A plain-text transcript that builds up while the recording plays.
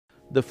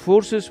The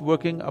forces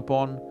working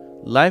upon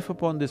life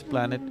upon this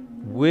planet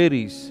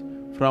varies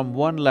from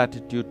one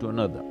latitude to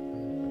another.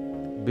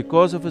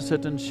 Because of a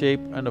certain shape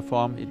and a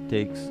form it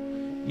takes,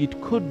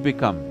 it could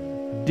become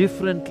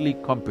differently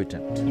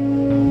competent.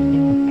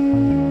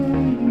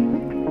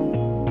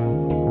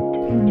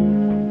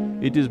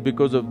 It is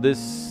because of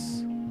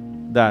this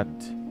that,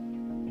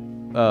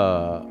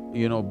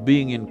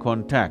 being in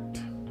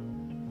contact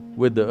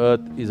with the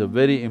earth is a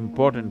very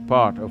important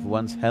part of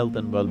one's health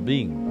and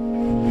well-being.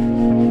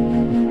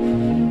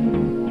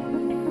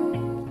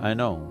 I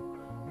know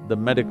the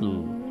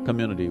medical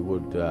community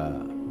would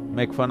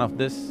make fun of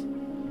this,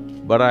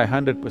 but I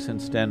 100%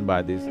 stand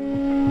by this.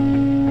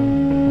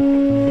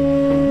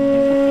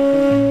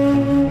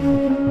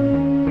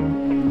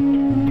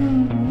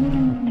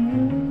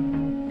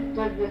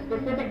 Does the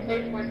specific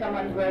place where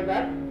someone grows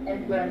up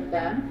influence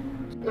them?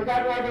 Is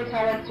that why they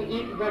tell us to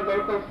eat the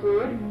local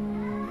food?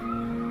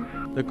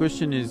 The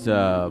question is,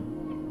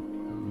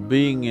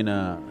 being in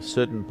a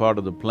certain part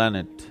of the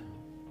planet,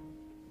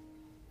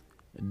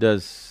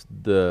 does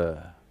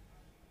the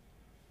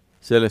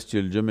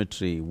celestial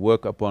geometry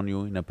work upon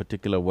you in a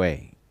particular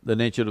way? The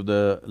nature of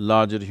the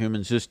larger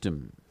human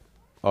system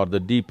or the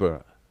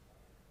deeper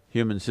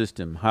human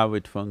system, how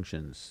it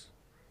functions,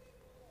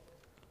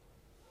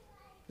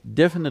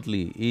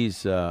 definitely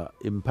is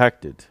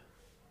impacted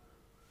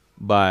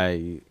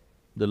by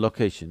the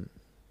location.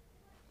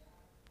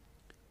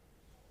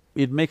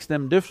 It makes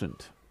them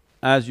different.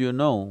 As you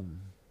know,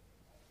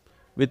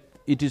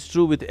 it is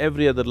true with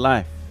every other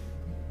life.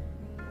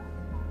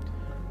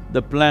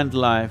 The plant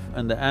life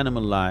and the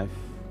animal life,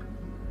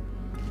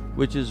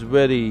 which is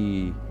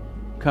very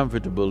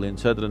comfortable in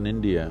southern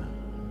India,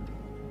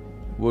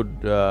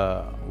 would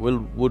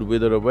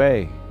wither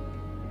away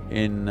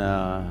in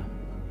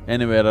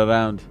anywhere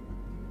around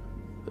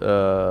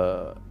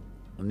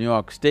New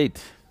York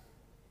State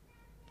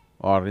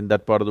or in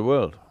that part of the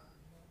world.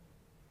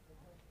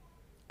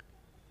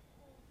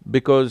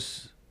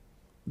 Because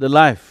the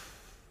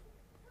life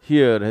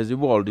here has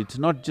evolved, it's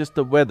not just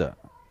the weather.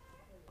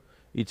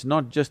 It's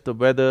not just the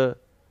weather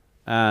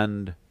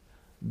and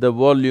the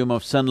volume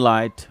of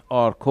sunlight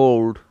or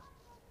cold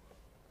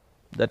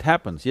that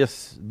happens.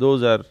 Yes,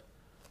 those are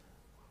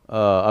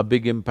a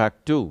big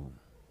impact too.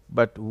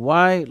 But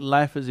why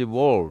life has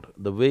evolved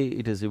the way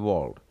it has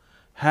evolved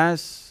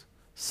has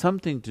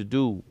something to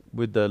do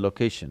with the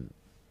location.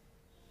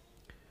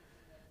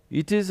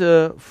 It is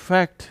a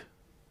fact,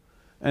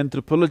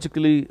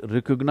 anthropologically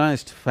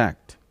recognized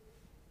fact,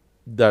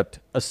 that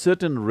a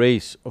certain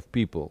race of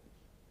people,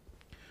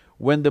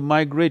 when they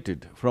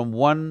migrated from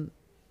one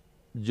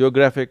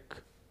geographic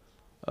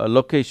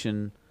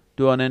location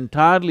to an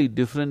entirely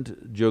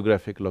different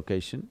geographic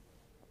location,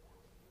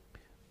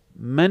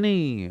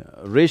 many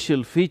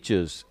racial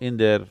features in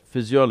their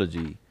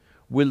physiology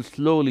will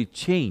slowly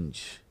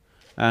change,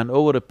 and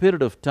over a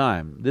period of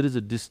time, there is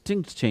a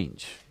distinct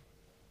change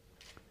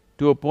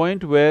to a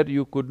point where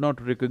you could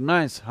not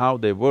recognize how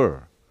they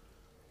were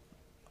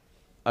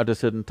at a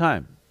certain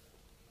time.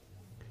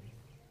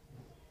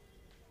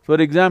 For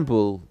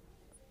example,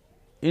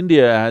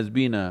 India has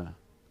been a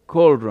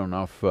cauldron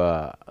of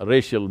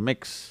racial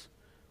mix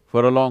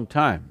for a long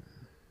time.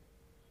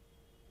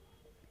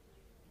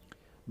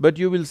 But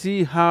you will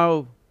see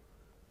how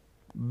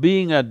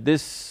being at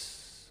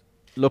this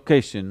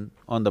location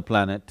on the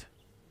planet,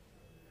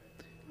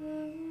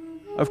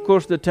 of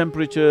course the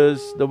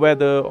temperatures, the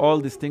weather, all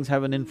these things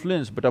have an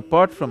influence, but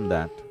apart from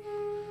that,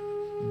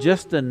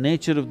 just the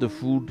nature of the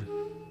food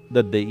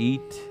that they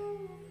eat,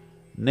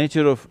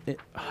 nature of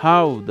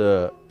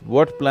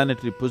what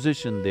planetary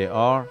position they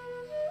are,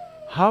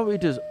 how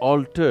it has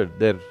altered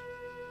their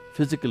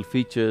physical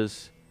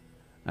features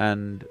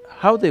and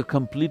how they've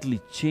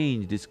completely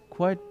changed is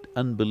quite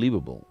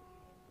unbelievable.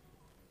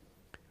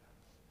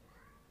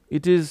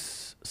 It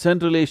is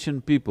Central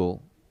Asian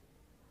people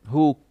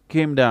who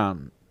came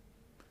down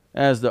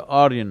as the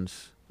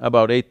Aryans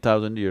about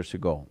 8,000 years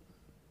ago.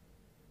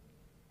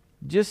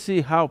 Just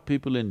see how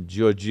people in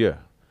Georgia,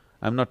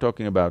 I'm not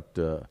talking about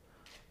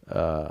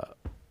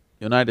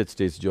United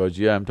States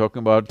Georgia, I'm talking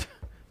about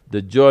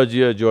the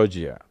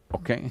Georgia,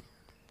 okay?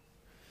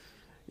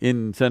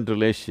 In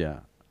Central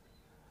Asia,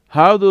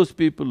 how those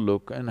people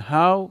look and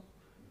how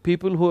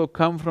people who have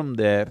come from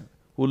there,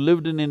 who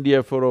lived in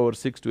India for over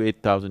 6,000 to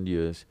 8,000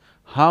 years,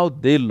 how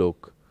they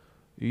look,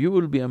 you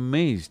will be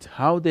amazed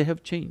how they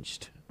have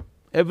changed.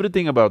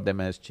 Everything about them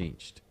has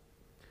changed.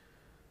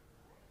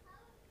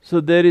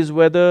 So there is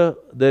weather,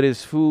 there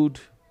is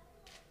food,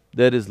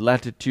 there is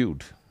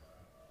latitude,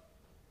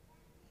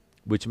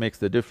 which makes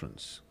the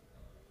difference.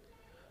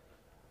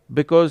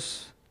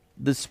 Because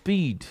the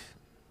speed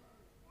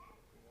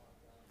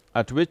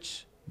at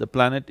which the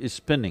planet is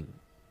spinning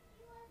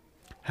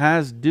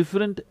has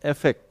different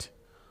effect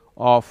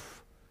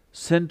of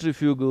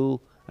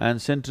centrifugal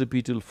and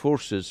centripetal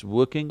forces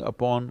working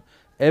upon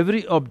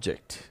every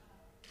object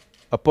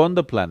upon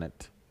the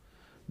planet.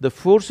 The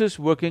forces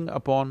working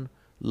upon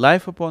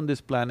life upon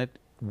this planet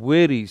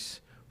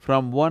varies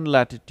from one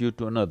latitude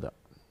to another.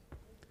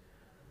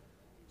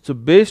 So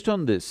based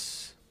on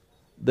this,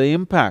 the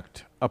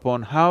impact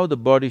upon how the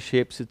body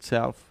shapes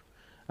itself,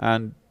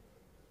 and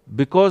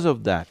because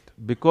of that,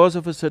 because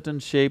of a certain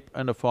shape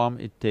and a form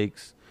it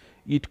takes,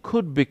 it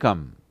could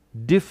become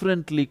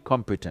differently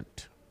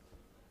competent.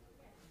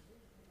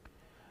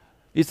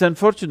 It's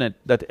unfortunate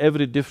that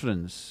every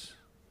difference,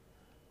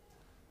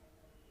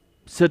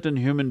 certain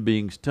human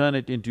beings turn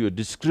it into a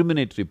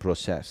discriminatory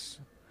process.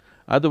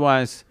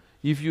 Otherwise,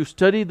 if you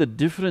study the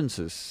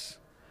differences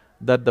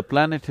that the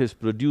planet has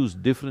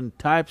produced, different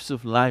types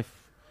of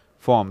life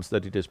forms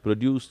that it has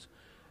produced,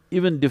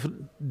 even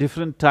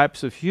different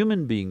types of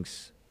human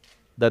beings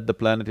that the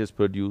planet has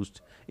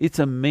produced, it's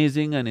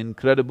amazing and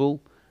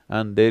incredible,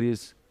 and there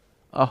is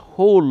a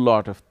whole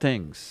lot of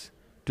things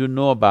to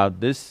know about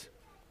this.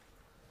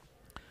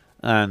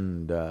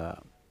 And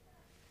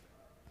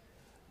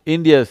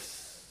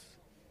India's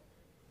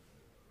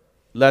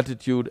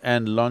latitude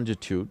and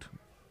longitude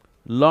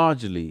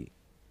largely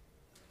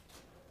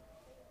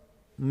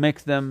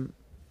makes them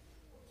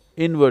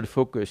inward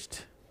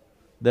focused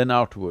than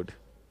outward.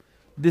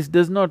 This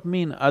does not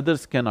mean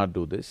others cannot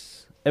do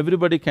this,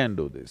 everybody can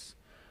do this.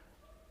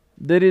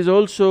 There is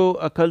also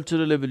a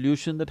cultural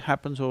evolution that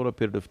happens over a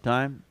period of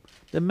time.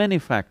 There are many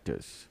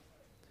factors.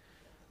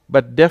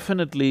 But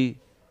definitely,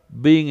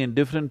 being in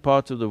different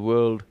parts of the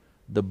world,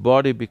 the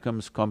body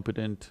becomes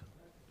competent.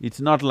 It's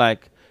not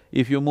like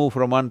if you move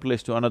from one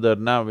place to another,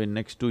 now in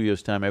next 2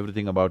 years' time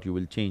everything about you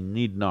will change,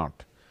 need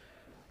not,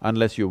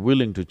 unless you're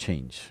willing to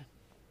change.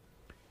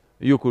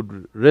 You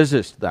could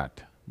resist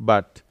that,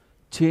 but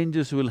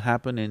changes will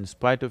happen in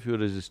spite of your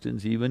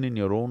resistance even in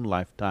your own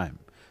lifetime,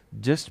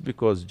 just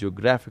because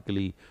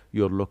geographically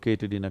you're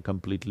located in a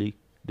completely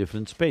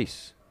different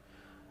space.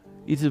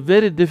 It's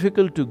very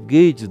difficult to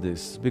gauge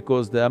this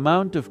because the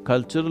amount of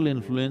cultural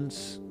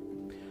influence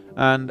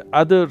and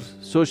other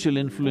social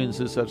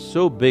influences are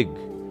so big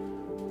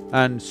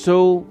and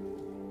so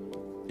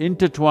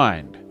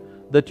intertwined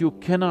that you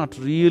cannot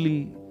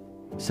really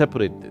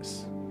separate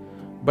this.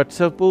 But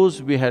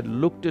suppose we had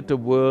looked at a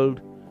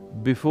world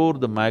before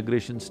the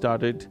migration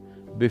started,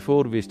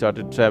 before we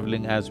started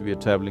traveling as we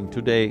are traveling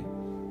today,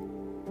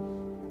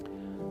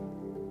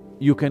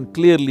 you can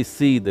clearly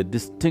see the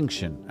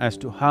distinction as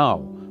to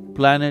how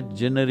planet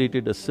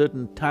generated a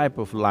certain type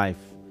of life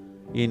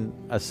in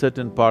a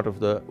certain part of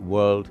the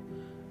world.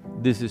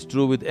 This is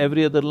true with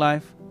every other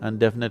life and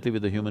definitely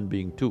with the human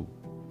being too.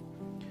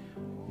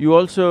 You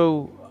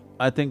also,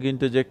 I think,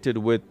 interjected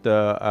with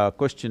a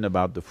question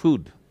about the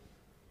food.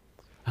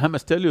 I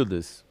must tell you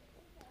this,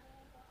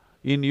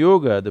 in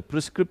yoga, the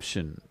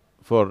prescription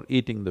for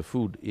eating the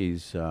food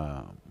is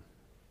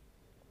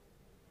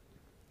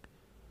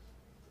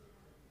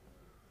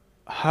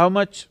how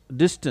much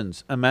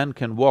distance a man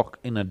can walk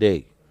in a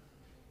day.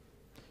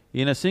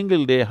 In a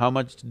single day, how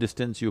much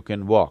distance you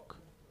can walk.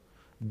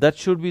 That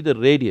should be the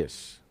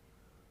radius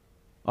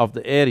of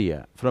the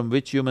area from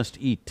which you must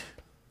eat.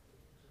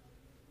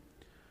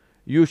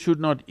 You should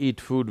not eat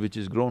food which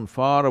is grown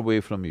far away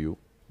from you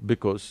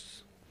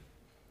because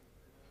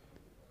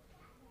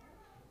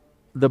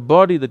the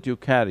body that you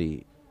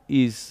carry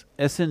is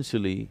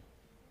essentially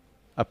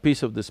a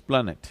piece of this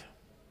planet.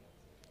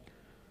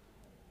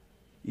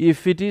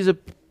 If it is a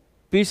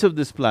piece of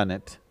this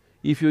planet,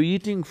 if you're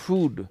eating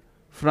food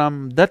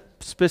from that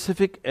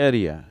specific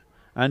area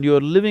and you're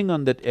living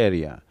on that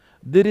area,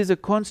 there is a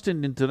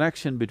constant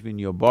interaction between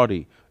your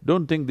body.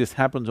 Don't think this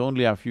happens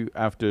only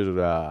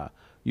after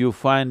you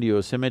find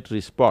your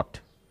cemetery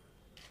spot.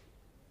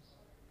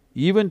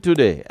 Even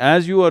today,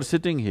 as you are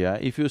sitting here,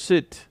 if you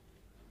sit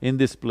in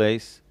this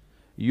place,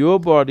 your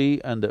body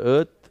and the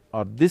earth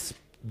or this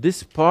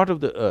part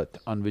of the earth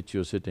on which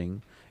you're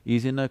sitting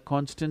is in a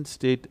constant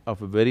state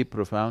of a very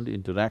profound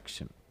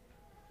interaction.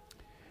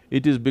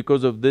 It is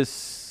because of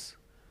this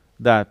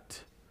that,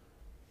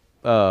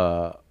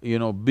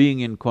 being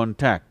in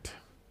contact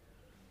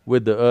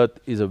with the earth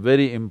is a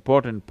very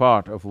important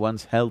part of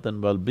one's health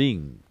and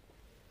well-being.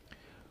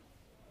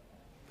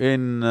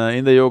 In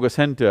the yoga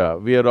center,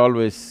 we are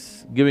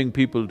always giving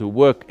people to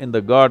work in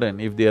the garden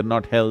if they are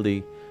not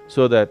healthy,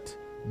 so that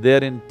they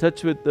are in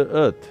touch with the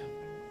earth.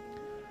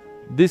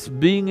 This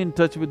being in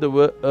touch with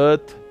the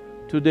earth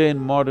today in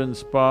modern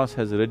spas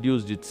has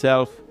reduced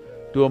itself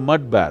to a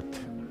mud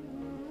bath.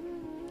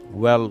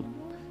 Well,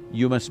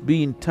 you must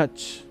be in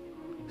touch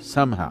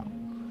somehow.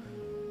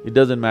 It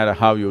doesn't matter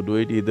how you do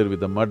it, either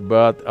with a mud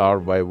bath or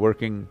by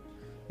working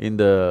in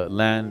the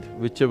land,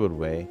 whichever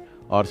way,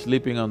 or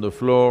sleeping on the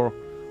floor,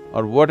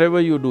 or whatever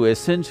you do,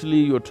 essentially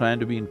you're trying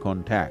to be in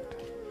contact.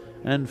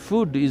 And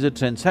food is a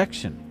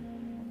transaction.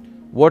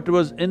 What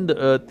was in the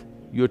earth,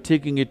 you're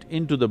taking it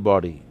into the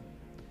body.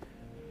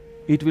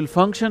 It will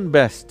function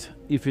best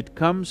if it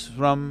comes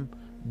from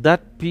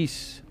that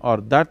piece or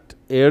that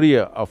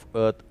area of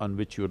earth on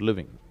which you're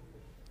living.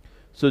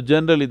 So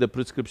generally the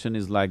prescription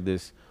is like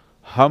this,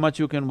 how much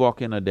you can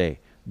walk in a day,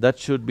 that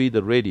should be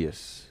the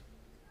radius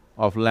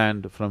of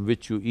land from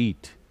which you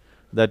eat.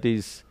 That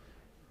is,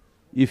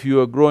 if you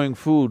are growing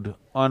food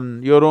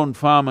on your own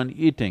farm and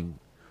eating,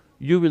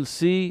 you will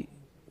see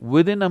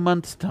within a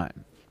month's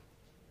time,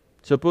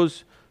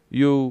 Suppose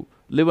you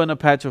live on a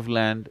patch of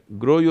land,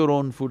 grow your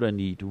own food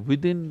and eat,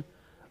 within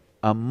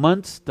a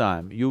month's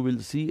time you will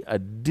see a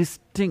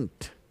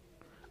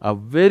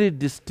very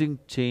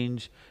distinct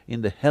change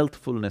in the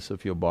healthfulness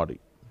of your body.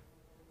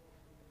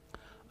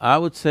 I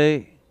would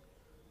say,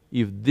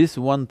 if this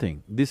one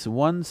thing, this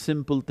one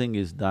simple thing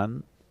is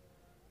done,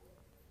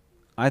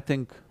 I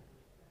think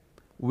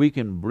we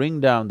can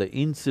bring down the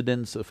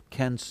incidence of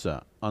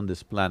cancer on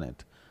this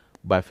planet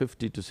by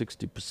 50 to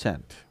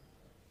 60%.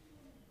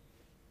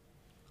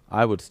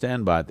 I would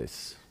stand by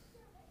this.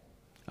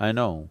 I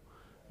know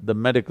the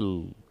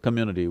medical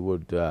community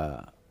would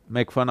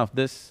make fun of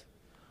this,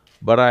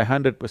 but I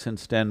 100%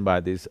 stand by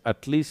this.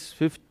 At least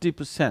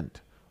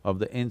 50% of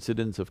the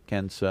incidence of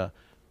cancer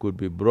could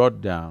be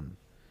brought down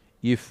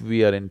if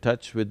we are in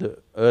touch with the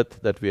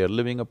earth that we are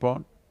living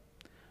upon,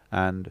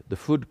 and the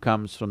food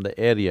comes from the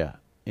area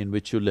in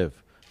which you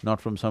live,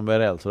 not from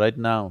somewhere else. Right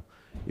now,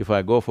 if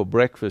I go for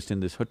breakfast in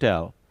this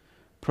hotel,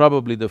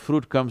 probably the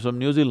fruit comes from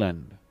New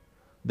Zealand.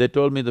 They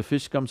told me the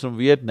fish comes from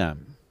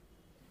Vietnam,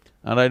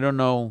 and I don't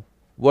know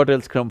what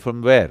else comes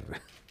from where.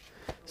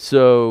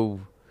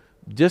 So,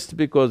 just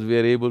because we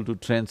are able to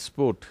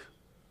transport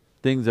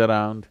things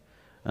around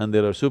and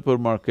there are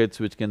supermarkets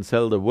which can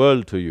sell the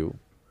world to you,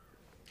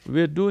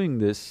 we are doing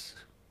this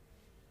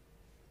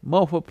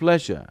more for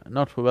pleasure,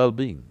 not for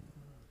well-being.